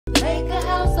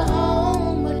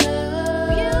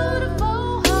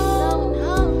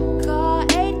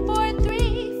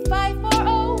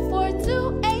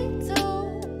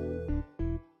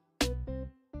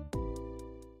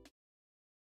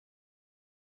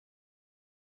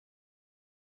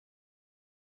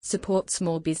Support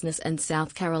small business and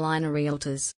South Carolina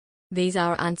Realtors. These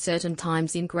are uncertain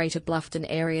times in greater Bluffton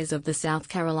areas of the South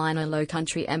Carolina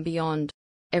Lowcountry and beyond.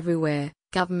 Everywhere,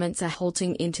 governments are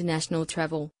halting international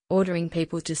travel, ordering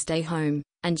people to stay home,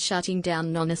 and shutting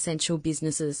down non-essential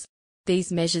businesses.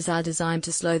 These measures are designed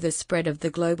to slow the spread of the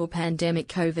global pandemic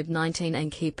COVID-19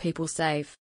 and keep people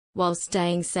safe. While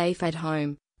staying safe at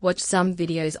home, watch some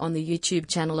videos on the YouTube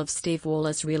channel of Steve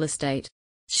Wallace Real Estate.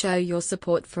 Show your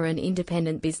support for an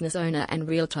independent business owner and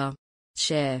realtor.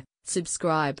 Share,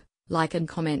 subscribe, like and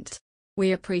comment.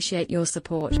 We appreciate your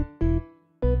support.